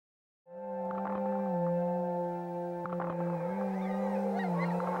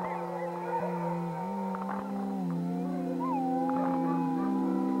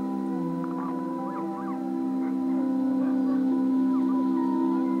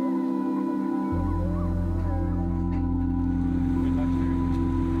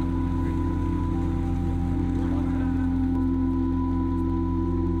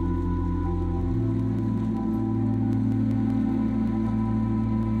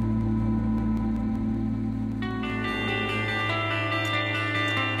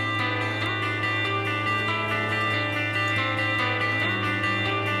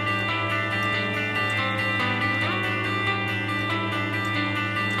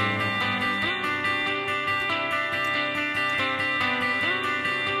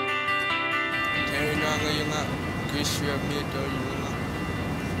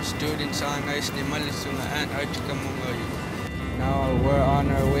students on Antarctica. Now we're on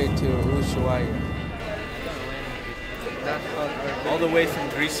our way to Ushuaia. All the way from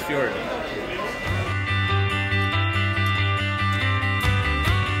Grise Fiord.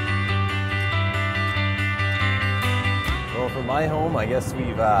 Well, for my home, I guess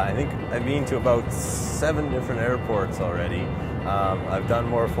I think I've been to about 7 different airports already. I've done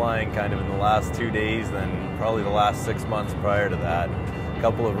more flying kind of in the last 2 days than probably the last 6 months prior to that. A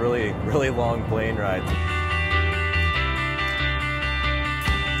couple of really, really long plane rides.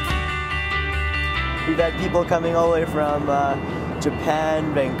 We've had people coming all the way from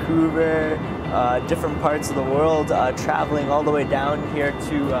Japan, Vancouver, different parts of the world, traveling all the way down here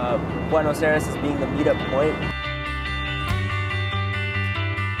to Buenos Aires as being the meetup point.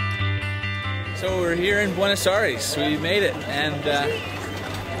 So we're here in Buenos Aires. We made it, and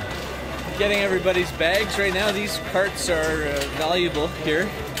getting everybody's bags right now. These carts are valuable here,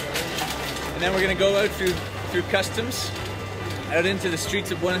 and then we're going to go out through customs, out into the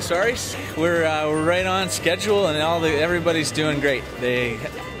streets of Buenos Aires. We're right on schedule, and everybody's doing great. They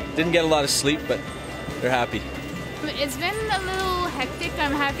didn't get a lot of sleep, but they're happy. It's been a little hectic.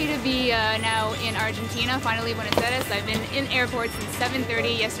 I'm happy to be now in Argentina, finally Buenos Aires. I've been in airports since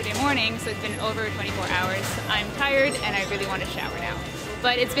 7:30 yesterday morning, so it's been over 24 hours. I'm tired and I really want to shower now.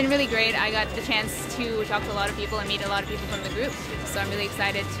 But it's been really great. I got the chance to talk to a lot of people and meet a lot of people from the group. So I'm really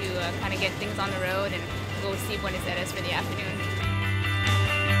excited to kind of get things on the road and go see Buenos Aires for the afternoon.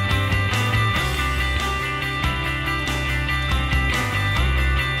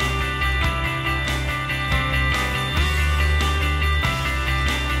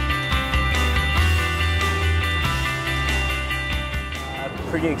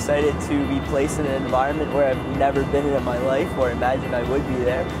 Pretty excited to be placed in an environment where I've never been in my life or imagined I would be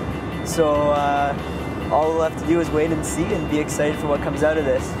there. So all we'll have to do is wait and see and be excited for what comes out of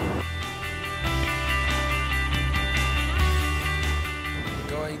this.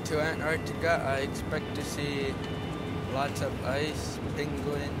 Going to Antarctica, I expect to see lots of ice,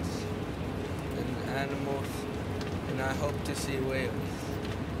 penguins, and animals, and I hope to see whales.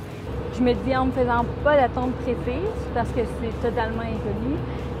 Je me dis en me faisant pas d'attente précise parce que c'est totalement inconnu,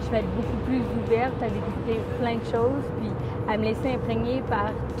 je vais être beaucoup plus ouverte à découvrir plein de choses puis à me laisser imprégner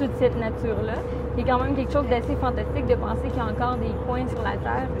par toute cette nature-là. C'est quand même quelque chose d'assez fantastique de penser qu'il y a encore des coins sur la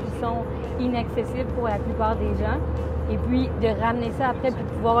Terre qui sont inaccessibles pour la plupart des gens. Et puis de ramener ça après puis de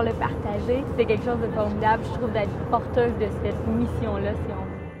pouvoir le partager, c'est quelque chose de formidable. Je trouve d'être porteuse de cette mission-là, si on veut.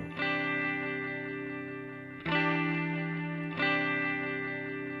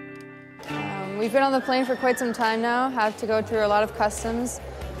 We've been on the plane for quite some time now, have to go through a lot of customs,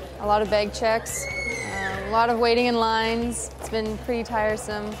 a lot of bag checks, a lot of waiting in lines. It's been pretty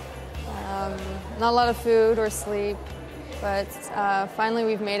tiresome. Not a lot of food or sleep, but finally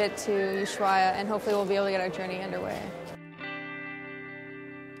we've made it to Ushuaia and hopefully we'll be able to get our journey underway.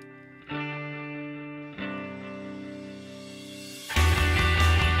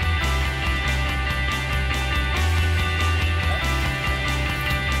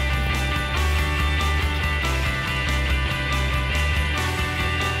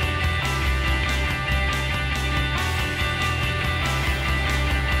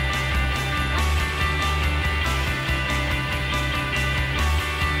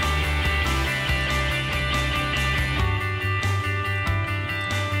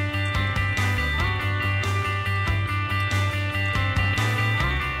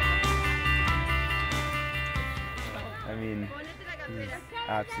 I mean, this is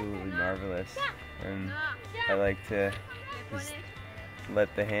absolutely marvelous, and I like to just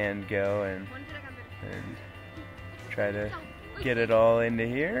let the hand go and try to get it all into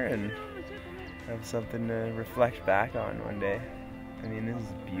here and have something to reflect back on one day. I mean, this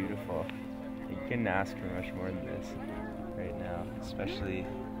is beautiful. You couldn't ask for much more than this right now, especially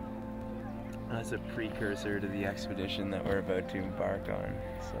as a precursor to the expedition that we're about to embark on.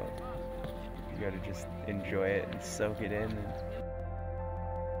 So you gotta just enjoy it and soak it in.